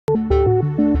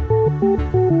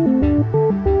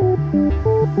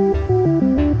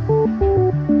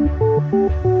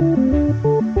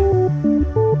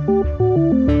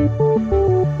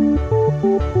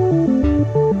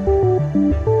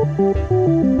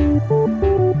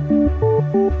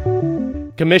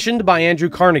Commissioned by Andrew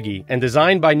Carnegie and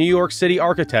designed by New York City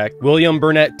architect William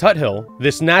Burnet Tuthill,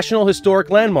 this National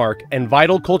Historic Landmark and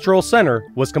vital cultural center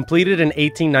was completed in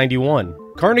 1891.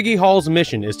 Carnegie Hall's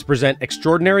mission is to present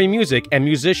extraordinary music and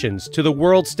musicians to the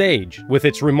world stage with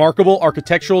its remarkable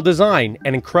architectural design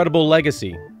and incredible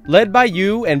legacy. Led by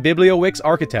Iu Bibliowicz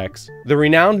Architects, the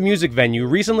renowned music venue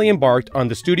recently embarked on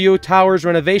the Studio Towers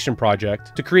Renovation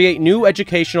Project to create new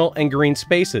educational and green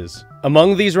spaces.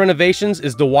 Among these renovations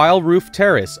is the Weill Roof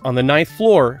Terrace on the 9th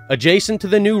floor, adjacent to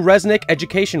the new Resnick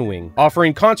Education Wing,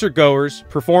 offering concertgoers,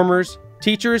 performers,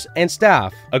 teachers, and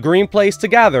staff a green place to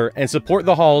gather and support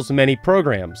the hall's many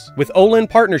programs. With OLIN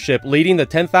Partnership leading the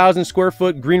 10,000 square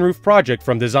foot green roof project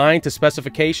from design to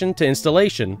specification to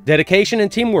installation, dedication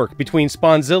and teamwork between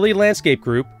Sponzilli Landscape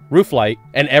Group, Rooflite,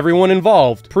 and everyone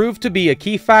involved proved to be a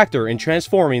key factor in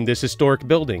transforming this historic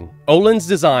building. OLIN's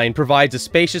design provides a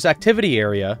spacious activity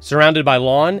area surrounded by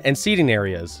lawn and seating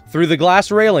areas. Through the glass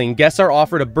railing, guests are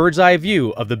offered a bird's-eye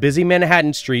view of the busy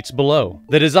Manhattan streets below.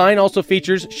 The design also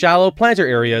features shallow planter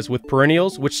areas with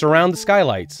perennials which surround the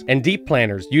skylights, and deep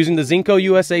planters using the ZinCo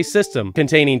USA system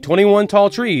containing 21 tall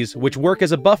trees which work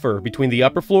as a buffer between the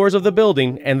upper floors of the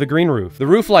building and the green roof. The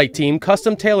Rooflite team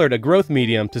custom-tailored a growth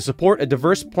medium to support a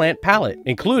diverse plant palette,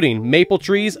 including maple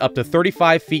trees up to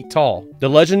 35 feet tall. The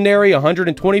legendary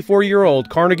 124-year-old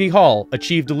Carnegie Hall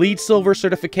achieved LEED Silver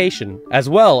certification, as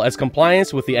well as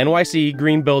compliance with the NYC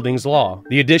Green Buildings Law.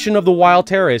 The addition of the Weill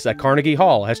Terrace at Carnegie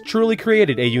Hall has truly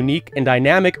created a unique and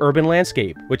dynamic urban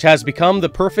landscape, which has become the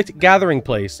perfect gathering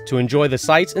place to enjoy the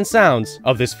sights and sounds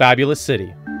of this fabulous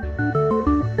city.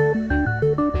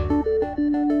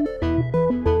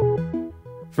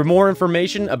 For more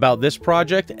information about this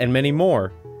project and many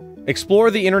more, explore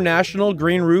the International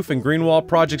Green Roof and Green Wall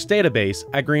Projects database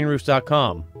at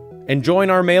Greenroofs.com and join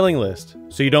our mailing list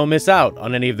so you don't miss out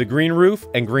on any of the green roof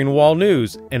and green wall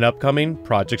news and upcoming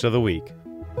projects of the week.